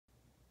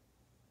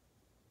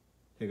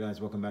Hey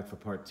guys, welcome back for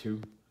part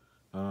two.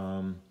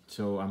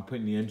 So I'm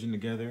putting the engine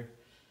together.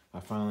 I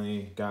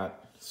finally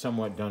got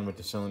somewhat done with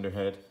the cylinder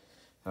head.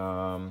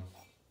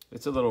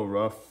 It's a little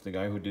rough. The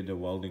guy who did the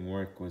welding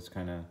work was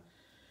kind of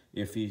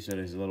iffy, so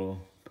there's a little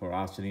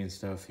porosity and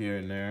stuff here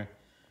and there.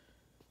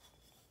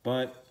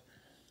 But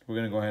we're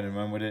gonna go ahead and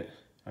run with it.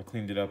 I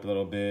cleaned it up a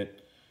little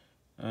bit.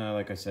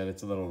 Like I said,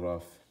 it's a little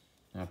rough.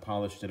 I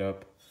polished it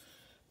up.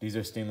 These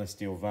are stainless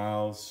steel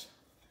valves.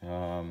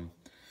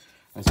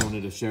 I just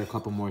wanted to share a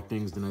couple more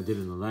things than I did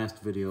in the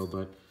last video,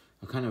 but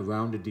I kind of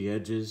rounded the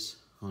edges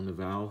on the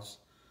valves,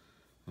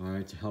 all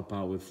right, to help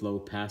out with flow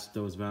past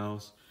those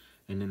valves,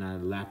 and then I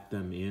lapped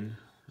them in.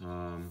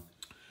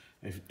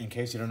 In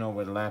case you don't know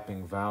what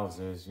lapping valves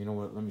is, you know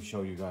what, let me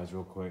show you guys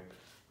real quick.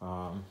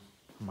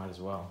 Might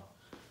as well.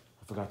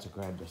 I forgot to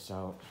grab this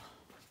out.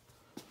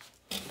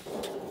 If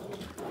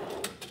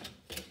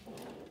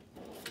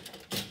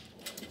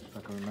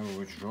I can remember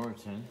which drawer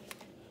it's in.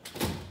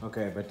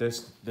 Okay, but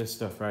this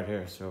stuff right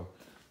here, so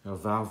a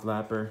valve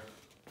lapper,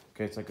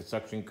 okay, it's like a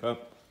suction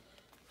cup,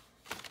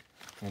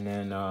 and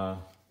then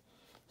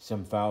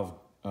some valve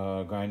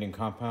grinding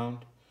compound.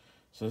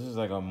 So this is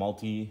like a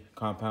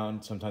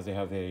multi-compound. Sometimes they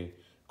have a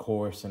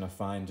coarse and a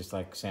fine, just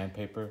like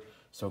sandpaper.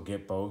 So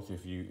get both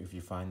if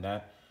you find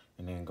that,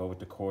 and then go with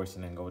the coarse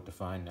and then go with the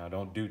fine. Now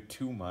don't do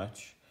too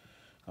much.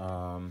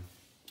 I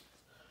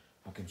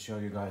can show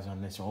you guys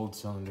on this old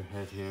cylinder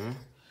head here.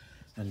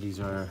 And these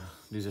are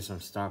some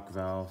stock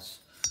valves.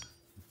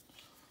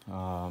 You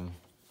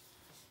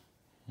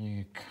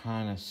can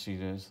kind of see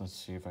this. Let's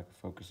see if I can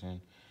focus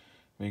in.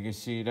 But you can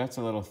see that's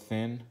a little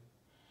thin,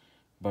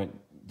 but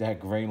that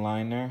gray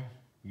line there,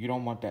 you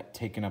don't want that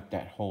taking up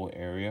that whole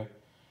area.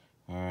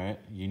 All right,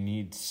 you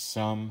need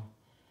some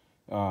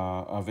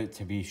of it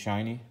to be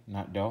shiny,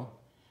 not dull.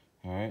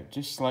 All right,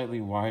 just slightly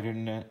wider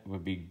than that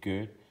would be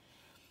good.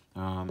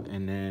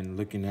 And then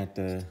looking at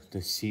the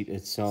seat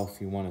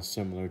itself, you want a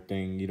similar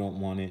thing. You don't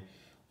want it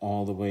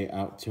all the way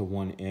out to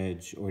one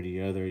edge or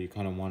the other. You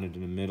kind of want it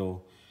in the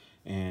middle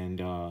and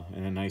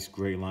a nice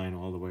gray line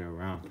all the way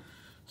around.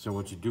 So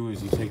what you do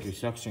is you take your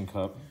suction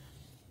cup.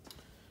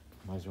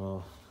 Might as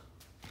well.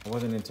 I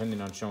wasn't intending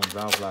on showing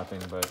valve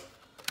lapping, but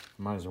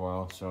might as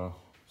well. So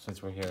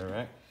since we're here,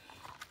 right?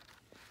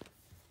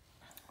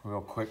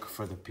 Real quick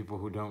for the people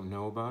who don't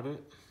know about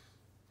it.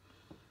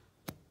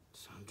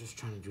 I'm just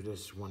trying to do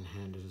this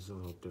one-handed. It's a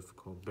little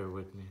difficult. Bear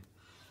with me.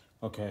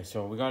 Okay,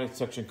 so we got it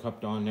suction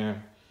cupped on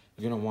there.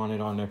 You're going to want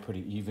it on there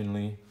pretty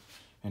evenly.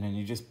 And then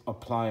you just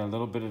apply a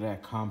little bit of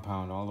that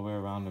compound all the way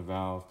around the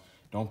valve.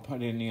 Don't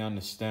put any on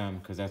the stem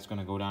because that's going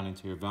to go down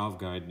into your valve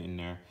guide in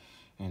there.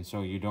 And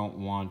so you don't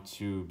want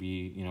to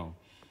be,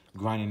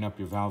 grinding up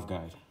your valve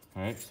guide.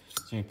 All right?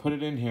 So you put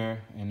it in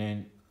here, and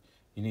then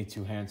you need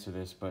two hands for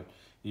this. But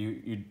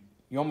you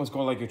almost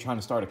go like you're trying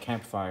to start a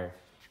campfire.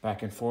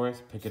 Back and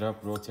forth, pick it up,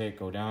 rotate,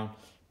 go down.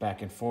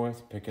 Back and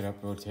forth, pick it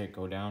up, rotate,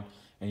 go down.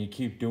 And you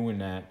keep doing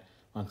that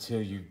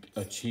until you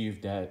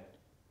achieve that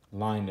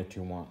line that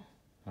you want.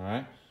 All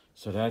right?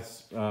 So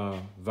that's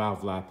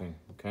valve lapping,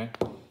 okay?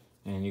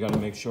 And you got to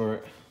make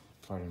sure,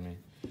 pardon me,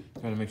 you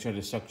got to make sure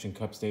the suction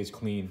cup stays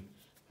clean.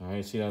 All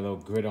right? See that little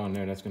grit on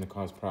there? That's going to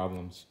cause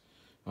problems.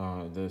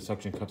 The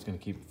suction cup's going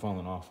to keep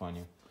falling off on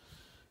you.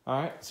 All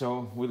right,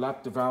 so we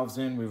lapped the valves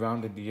in. We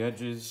rounded the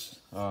edges.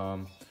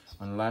 On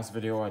the last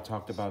video, I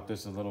talked about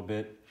this a little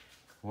bit,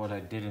 what I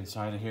did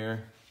inside of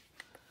here.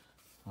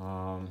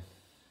 I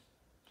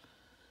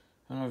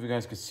don't know if you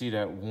guys could see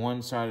that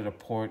one side of the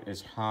port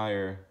is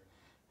higher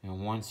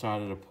and one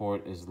side of the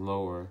port is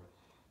lower.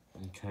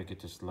 Let me try to get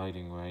this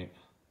lighting right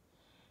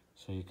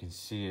so you can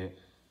see it.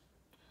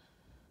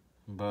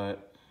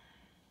 But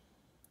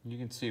you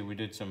can see we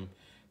did some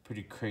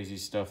pretty crazy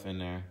stuff in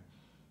there.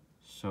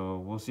 So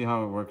we'll see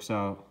how it works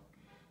out.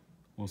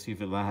 We'll see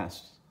if it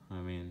lasts. I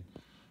mean,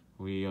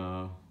 we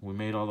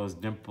made all those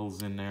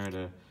dimples in there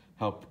to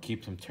help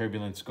keep some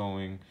turbulence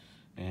going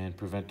and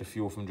prevent the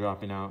fuel from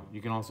dropping out.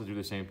 You can also do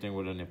the same thing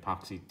with an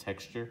epoxy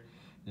texture,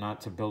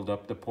 not to build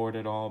up the port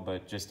at all,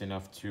 but just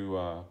enough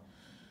to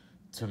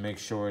make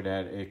sure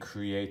that it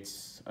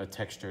creates a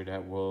texture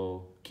that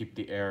will keep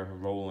the air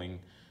rolling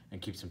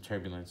and keep some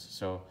turbulence.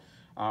 So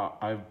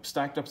I've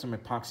stacked up some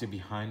epoxy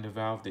behind the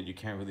valve that you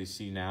can't really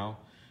see now.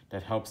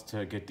 That helps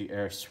to get the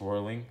air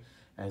swirling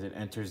as it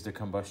enters the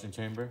combustion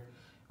chamber.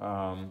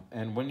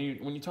 And when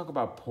you talk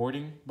about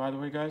porting, by the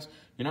way, guys,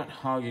 you're not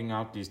hogging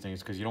out these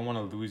things because you don't want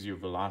to lose your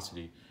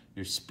velocity.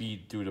 Your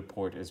speed through the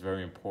port is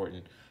very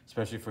important,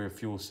 especially for your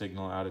fuel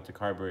signal out at the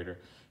carburetor.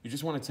 You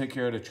just want to take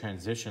care of the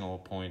transitional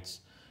points,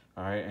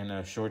 all right? And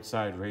a short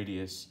side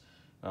radius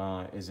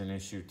is an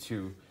issue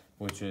too,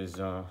 which is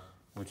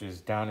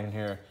down in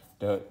here,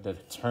 the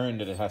turn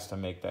that it has to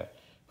make, that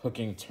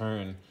hooking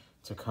turn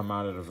to come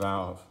out of the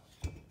valve,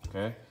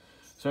 okay?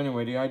 So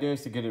anyway, the idea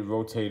is to get it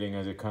rotating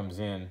as it comes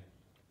in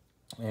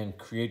and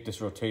create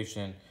this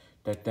rotation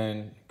that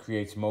then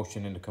creates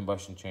motion in the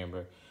combustion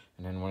chamber.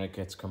 And then when it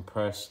gets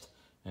compressed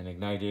and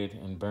ignited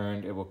and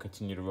burned, it will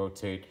continue to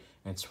rotate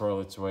and swirl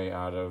its way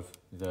out of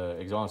the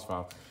exhaust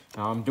valve.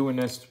 Now I'm doing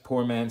this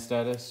poor man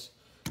status.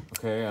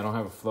 Okay, I don't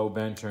have a flow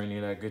bench or any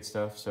of that good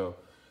stuff. So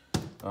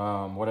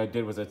what I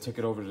did was I took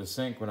it over to the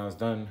sink when I was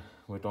done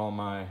with all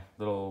my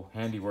little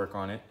handiwork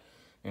on it.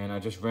 And I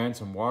just ran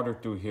some water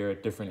through here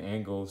at different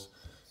angles.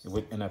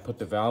 And I put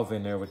the valve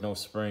in there with no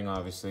spring,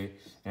 obviously.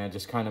 And I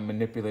just kind of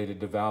manipulated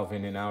the valve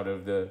in and out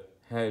of the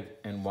head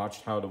and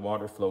watched how the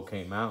water flow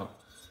came out.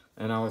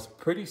 And I was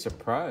pretty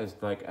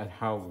surprised like at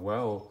how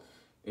well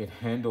it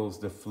handles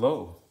the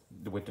flow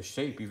with the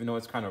shape. Even though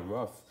it's kind of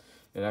rough,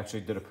 it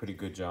actually did a pretty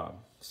good job.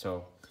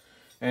 So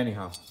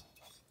anyhow,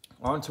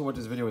 on to what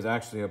this video is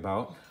actually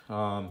about.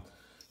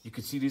 You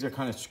can see these are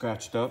kind of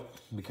scratched up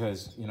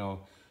because, you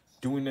know,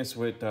 doing this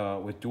with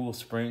dual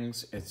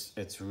springs,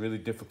 it's really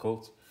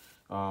difficult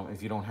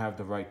if you don't have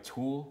the right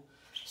tool.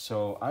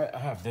 So I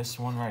have this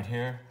one right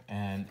here,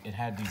 and it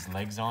had these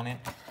legs on it,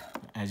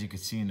 as you can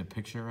see in the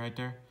picture right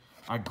there.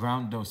 I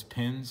ground those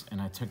pins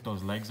and I took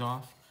those legs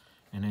off,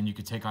 and then you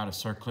could take out a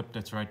circlip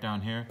that's right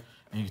down here,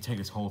 and you can take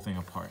this whole thing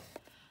apart.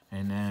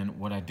 And then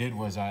what I did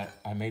was I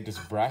made this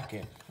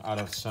bracket out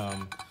of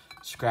some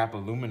scrap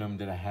aluminum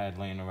that I had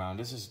laying around.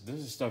 This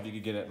is stuff you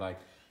could get at like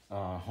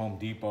Home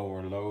Depot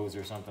or Lowe's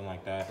or something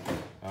like that.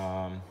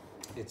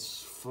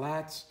 It's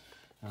flat,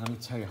 and let me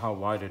tell you how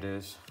wide it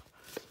is,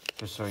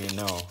 just so you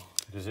know,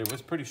 because it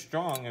was pretty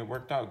strong. It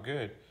worked out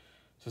good.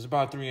 So it's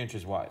about 3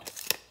 inches wide.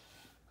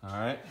 All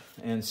right,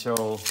 and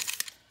so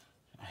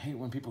I hate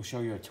when people show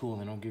you a tool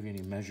and they don't give you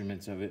any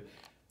measurements of it.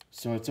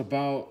 So it's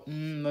about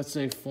let's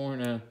say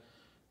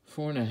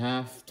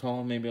 4.5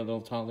 tall, maybe a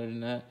little taller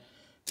than that.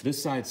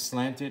 This side's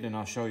slanted, and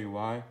I'll show you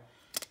why.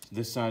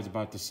 This side's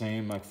about the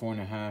same, like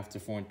 4.5 to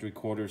 4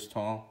 3/4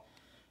 tall.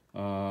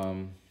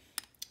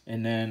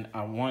 And then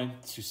I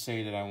want to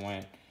say that I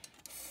went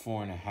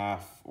 4.5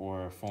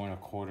 or 4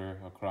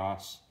 1/4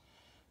 across.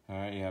 All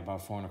right, yeah,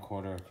 about 4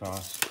 1/4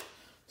 across.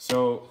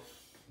 So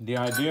the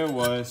idea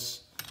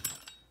was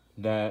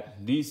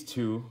that these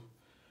two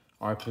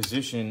are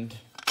positioned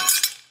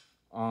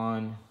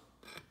on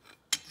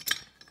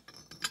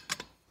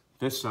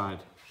this side.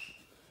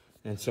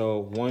 And so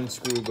one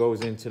screw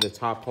goes into the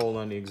top hole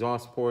on the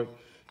exhaust port,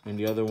 and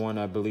the other one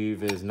I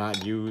believe is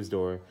not used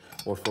or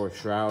for a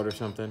shroud or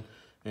something.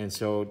 And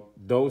so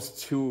those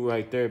two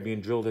right there being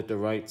drilled at the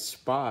right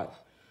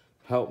spot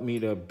help me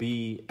to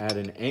be at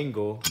an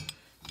angle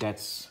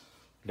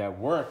that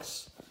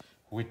works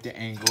with the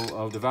angle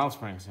of the valve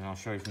springs. And I'll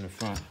show you from the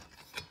front.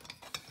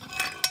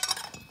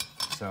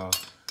 So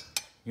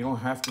you don't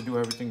have to do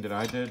everything that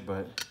I did,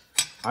 but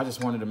I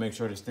just wanted to make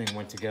sure this thing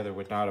went together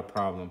without a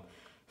problem.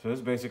 So this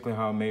is basically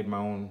how I made my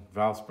own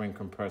valve spring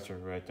compressor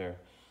right there.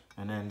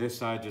 And then this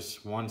side,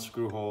 just one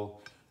screw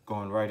hole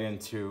going right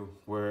into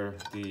where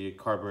the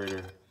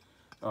carburetor,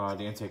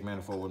 the intake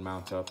manifold would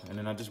mount up. And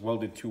then I just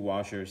welded 2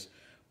 washers,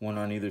 one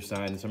on either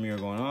side. And some of you are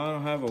going, oh, I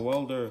don't have a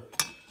welder.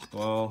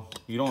 Well,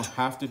 you don't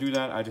have to do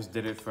that. I just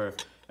did it for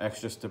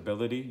extra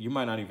stability. You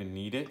might not even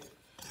need it.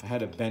 I had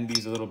to bend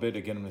these a little bit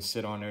to get them to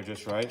sit on there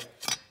just right.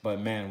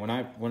 But man,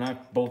 when I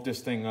bolt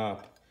this thing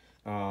up,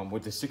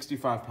 with the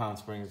 65-pound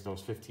springs,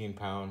 those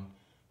 15-pound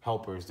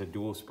helpers, the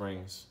dual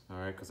springs, all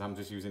right, because I'm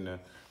just using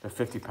the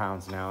 50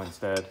 pounds now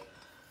instead.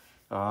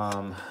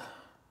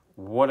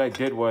 What I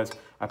did was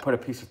I put a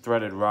piece of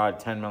threaded rod,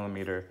 10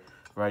 millimeter,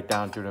 right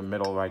down through the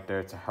middle right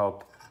there to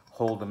help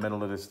hold the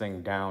middle of this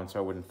thing down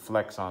so it wouldn't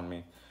flex on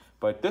me.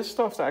 But this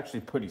stuff's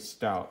actually pretty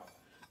stout,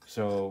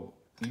 so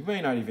you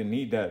may not even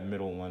need that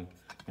middle one.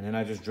 And then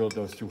I just drilled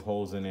those 2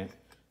 holes in it,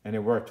 and it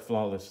worked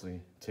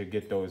flawlessly to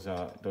get those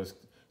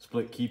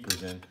split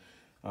keepers in.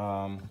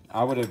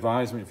 I would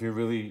advise, if you're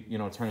really, you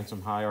know, turning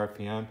some high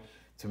RPM,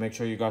 to make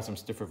sure you got some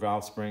stiffer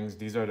valve springs.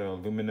 These are the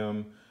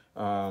aluminum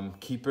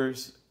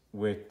keepers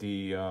with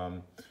the,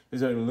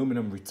 these are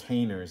aluminum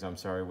retainers, I'm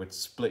sorry, with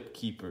split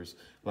keepers,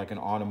 like an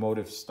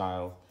automotive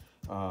style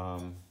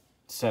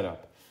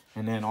setup.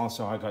 And then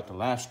also I got the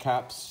lash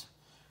caps,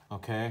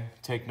 okay?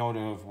 Take note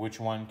of which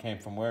one came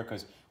from where,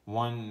 because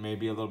one may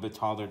be a little bit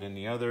taller than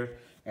the other.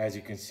 As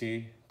you can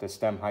see, the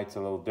stem height's a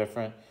little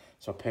different.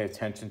 So pay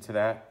attention to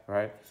that,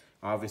 right?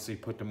 Obviously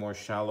put the more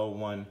shallow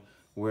one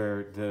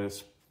where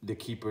the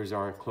keepers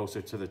are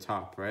closer to the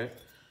top, right?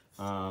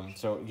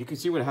 So you can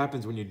see what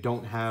happens when you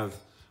don't have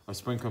a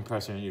spring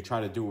compressor and you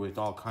try to do it with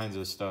all kinds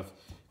of stuff.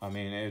 I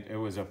mean, it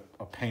was a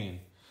pain.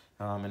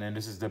 And then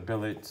this is the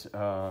billet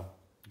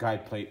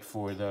guide plate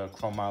for the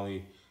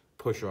chromoly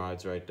push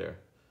rods right there,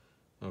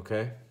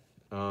 okay?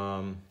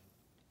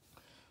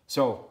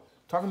 So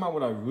talking about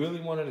what I really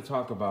wanted to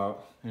talk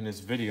about in this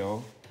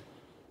video,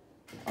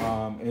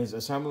 is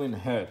assembling the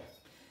head.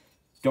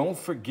 Don't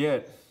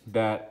forget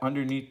that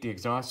underneath the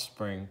exhaust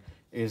spring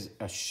is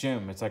a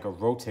shim. It's like a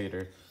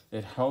rotator.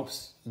 It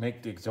helps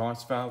make the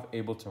exhaust valve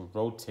able to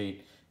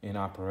rotate in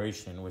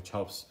operation, which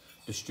helps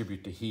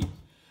distribute the heat.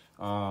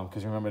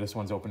 Because remember, this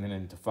one's opening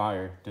into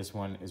fire. This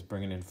one is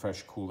bringing in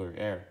fresh, cooler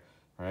air,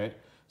 right?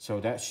 So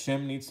that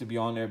shim needs to be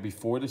on there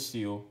before the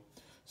seal.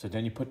 So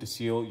then you put the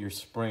seal, your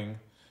spring,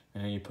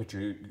 and then you put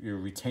your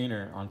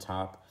retainer on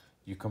top.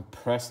 You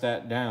compress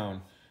that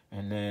down.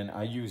 And then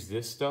I use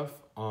this stuff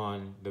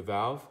on the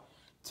valve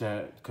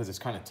because it's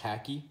kind of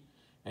tacky.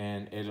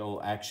 and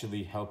it'll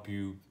actually help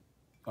you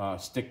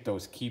stick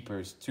those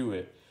keepers to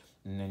it.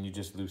 And then you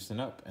just loosen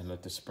up and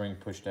let the spring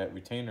push that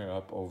retainer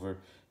up over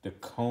the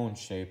cone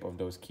shape of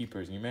those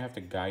keepers. You may have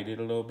to guide it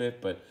a little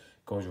bit, but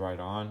it goes right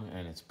on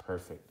and it's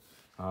perfect.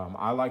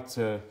 I like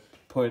to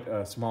put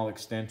a small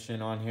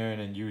extension on here and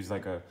then use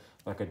like a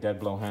dead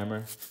blow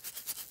hammer,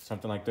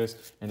 something like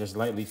this, and just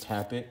lightly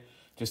tap it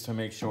just to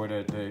make sure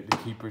that the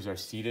keepers are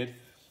seated.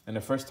 And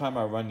the first time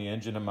I run the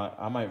engine,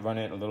 I might run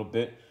it a little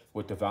bit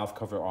with the valve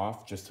cover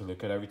off just to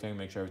look at everything,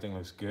 make sure everything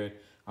looks good.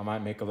 I might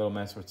make a little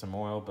mess with some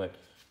oil, but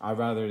I'd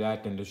rather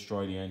that than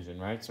destroy the engine,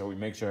 right? So we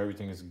make sure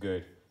everything is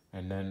good,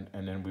 and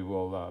then we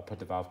will put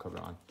the valve cover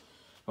on.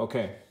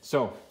 Okay,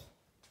 so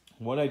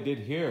what I did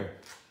here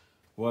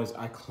was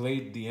I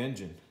clayed the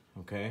engine,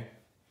 okay?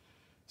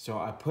 So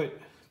I put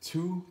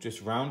 2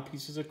 just round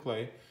pieces of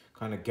clay,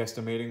 kind of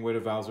guesstimating where the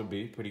valves would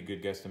be. Pretty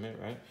good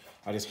guesstimate, right?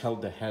 I just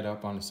held the head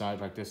up on the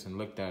side like this and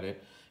looked at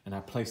it, and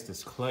I placed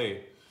this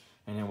clay.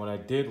 And then what I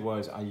did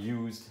was I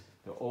used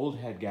the old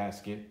head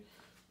gasket,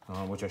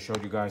 which I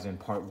showed you guys in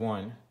part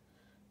 1,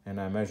 and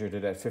I measured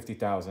it at 50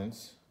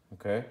 thousandths,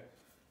 okay?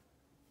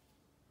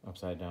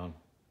 Upside down,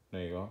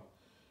 there you go,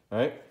 all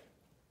right?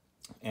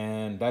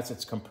 And that's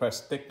its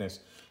compressed thickness.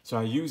 So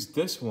I used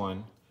this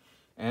one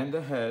and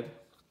the head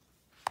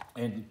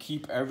and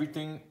keep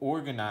everything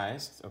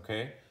organized,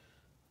 okay?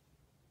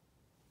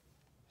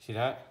 See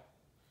that?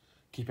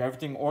 Keep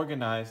everything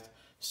organized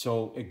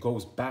so it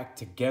goes back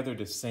together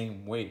the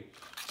same way.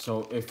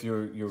 So if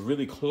you're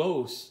really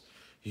close,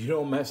 you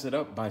don't mess it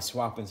up by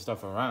swapping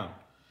stuff around.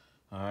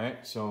 All right,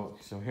 so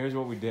here's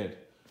what we did.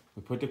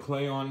 We put the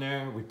clay on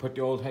there, we put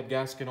the old head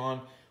gasket on,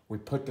 we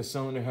put the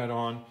cylinder head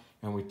on,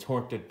 and we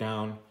torqued it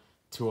down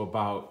to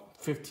about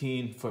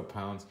 15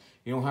 foot-pounds.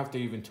 You don't have to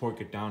even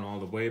torque it down all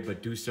the way,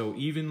 but do so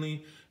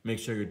evenly. Make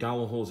sure your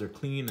dowel holes are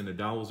clean and the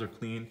dowels are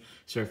clean,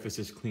 surface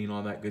is clean,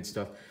 all that good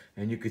stuff.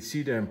 And you could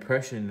see the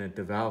impression that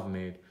the valve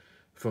made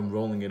from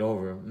rolling it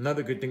over.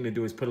 Another good thing to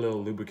do is put a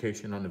little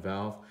lubrication on the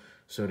valve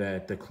so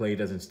that the clay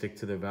doesn't stick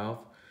to the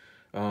valve.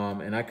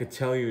 And I could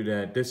tell you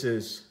that this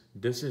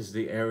is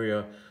the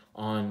area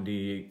on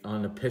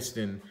the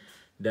piston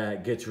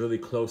that gets really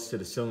close to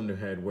the cylinder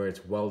head where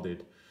it's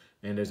welded,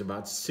 and there's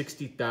about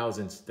 60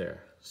 thousandths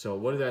there. So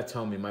what does that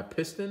tell me? My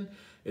piston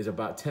is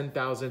about 10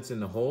 thousandths in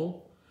the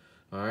hole,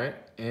 all right,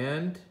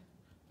 and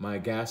my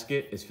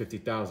gasket is 50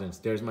 thousandths.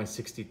 There's my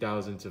 60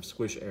 thousandths of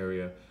squish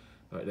area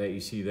that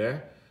you see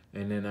there,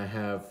 and then I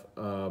have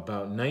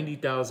about 90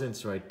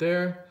 thousandths right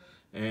there.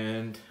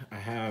 And I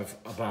have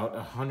about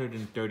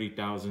 130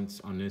 thousandths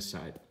on this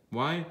side.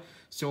 Why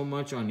so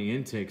much on the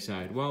intake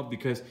side? Well,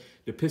 because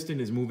the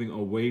piston is moving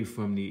away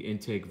from the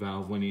intake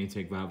valve when the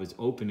intake valve is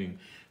opening,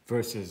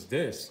 versus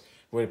this,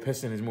 where the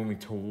piston is moving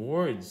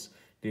towards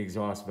the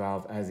exhaust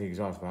valve as the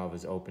exhaust valve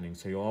is opening.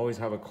 So you'll always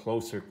have a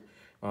closer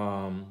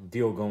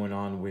deal going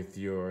on with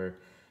your,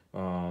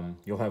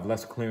 you'll have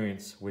less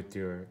clearance with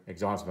your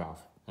exhaust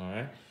valve, all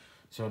right?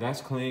 So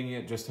that's cleaning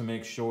it just to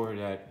make sure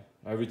that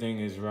everything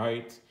is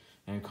right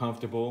and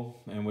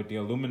comfortable. And with the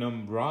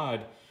aluminum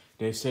rod,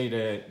 they say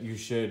that you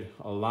should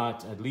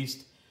allot at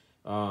least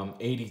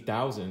 80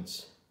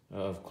 thousandths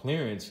of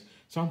clearance.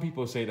 Some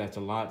people say that's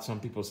a lot. Some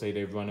people say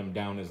they've run them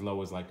down as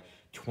low as like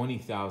 20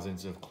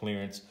 thousandths of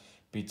clearance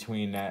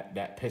between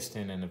that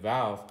piston and the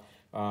valve.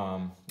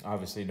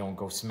 Obviously, don't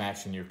go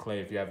smashing your clay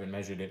if you haven't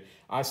measured it.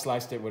 I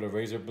sliced it with a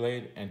razor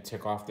blade and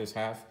took off this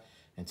half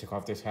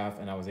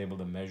and I was able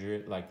to measure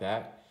it like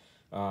that.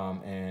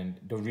 And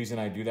the reason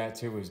I do that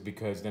too is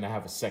because then I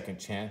have a second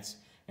chance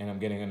and I'm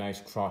getting a nice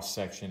cross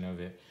section of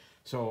it.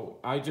 So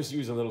I just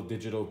use a little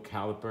digital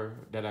caliper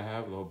that I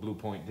have, a little Blue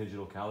Point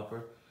digital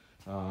caliper.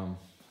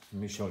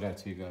 Let me show that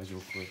to you guys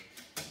real quick.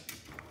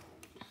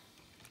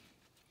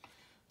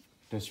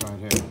 This right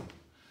here.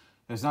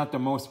 It's not the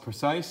most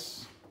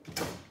precise,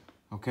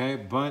 okay,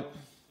 but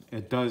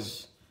it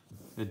does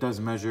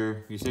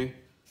measure, you see,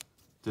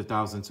 the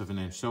thousandths of an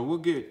inch. So we'll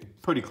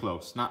get pretty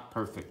close, not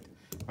perfect.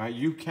 All right,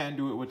 you can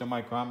do it with the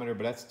micrometer,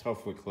 but that's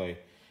tough with clay.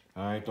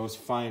 All right, those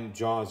fine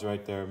jaws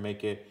right there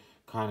make it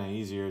kind of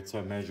easier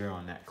to measure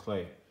on that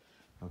clay.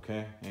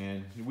 Okay,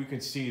 and we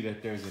can see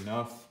that there's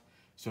enough,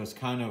 so it's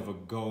kind of a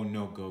go,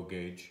 no-go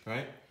gauge,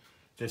 right?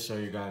 Just so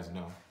you guys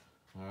know.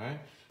 All right,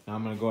 now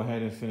I'm gonna go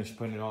ahead and finish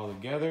putting it all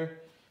together,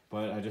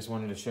 but I just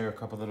wanted to share a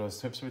couple of those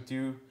tips with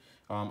you.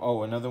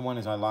 Oh, another one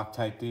is I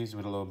Loctite these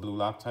with a little blue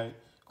Loctite.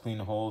 Clean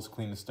the holes,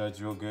 clean the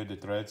studs real good, the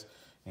threads,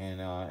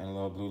 and a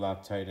little blue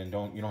Loctite. And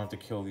you don't have to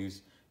kill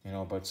these, you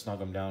know, but snug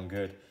them down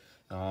good.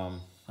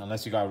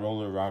 Unless you got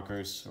roller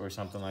rockers or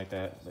something like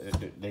that,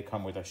 they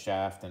come with a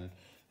shaft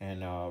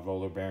and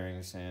roller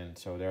bearings, and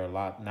so they're a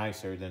lot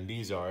nicer than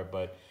these are.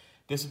 But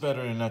this is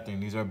better than nothing.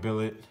 These are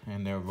billet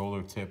and they're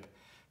roller tip,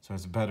 so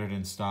it's better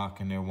than stock,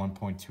 and they're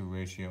 1.2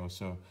 ratio.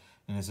 So,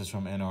 and this is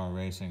from NR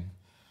Racing.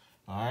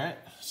 All right,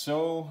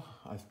 so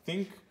I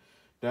think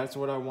that's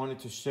what I wanted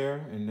to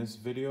share in this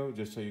video,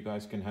 just so you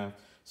guys can have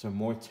some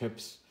more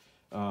tips,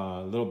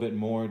 a little bit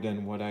more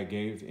than what I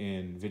gave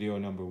in video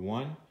number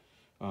 1.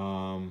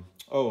 Oh,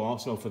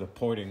 also for the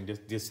porting,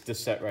 this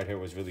set right here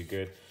was really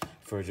good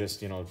for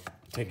just, you know,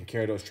 taking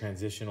care of those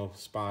transitional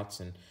spots.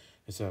 And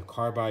it's a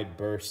carbide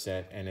burst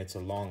set, and it's a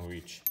long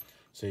reach,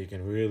 so you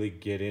can really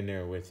get in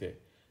there with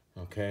it.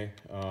 Okay.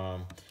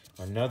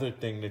 Another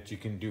thing that you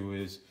can do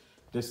is,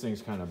 this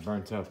thing's kind of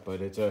burnt up,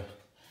 but it's a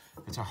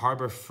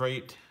Harbor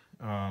Freight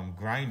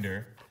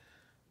grinder.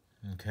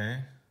 Okay,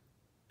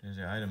 there's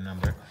your item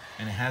number,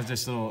 and it has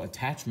this little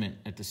attachment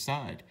at the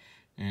side,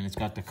 and it's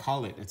got the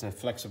collet. It's a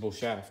flexible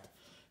shaft,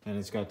 and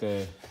it's got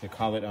the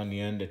collet on the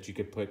end that you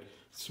could put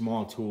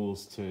small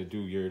tools to do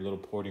your little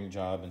porting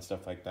job and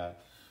stuff like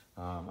that.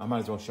 I might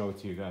as well show it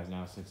to you guys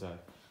now, since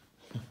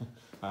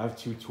I have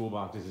two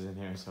toolboxes in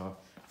here, so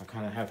I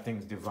kind of have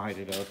things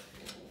divided up.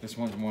 This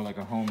one's more like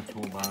a home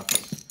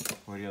toolbox,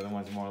 or the other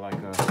one's more like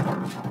a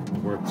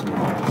work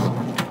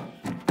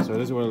toolbox. So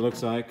this is what it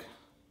looks like.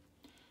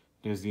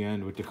 There's the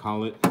end with the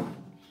collet,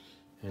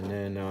 and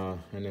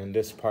then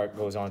this part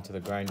goes onto the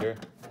grinder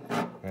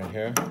right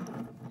here.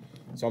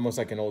 It's almost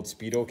like an old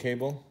Speedo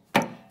cable,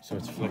 so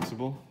it's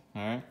flexible.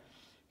 All right,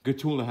 good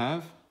tool to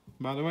have,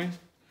 by the way.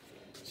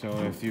 So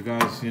if you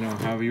guys, you know,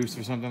 have a use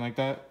for something like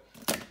that,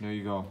 there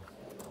you go.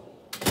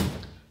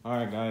 All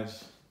right,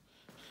 guys.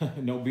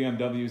 No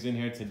BMWs in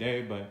here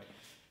today, but,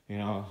 you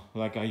know,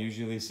 like I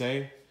usually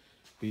say,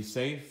 be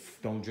safe,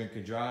 don't drink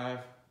and drive,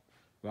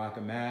 rock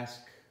a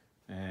mask,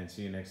 and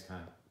see you next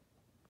time.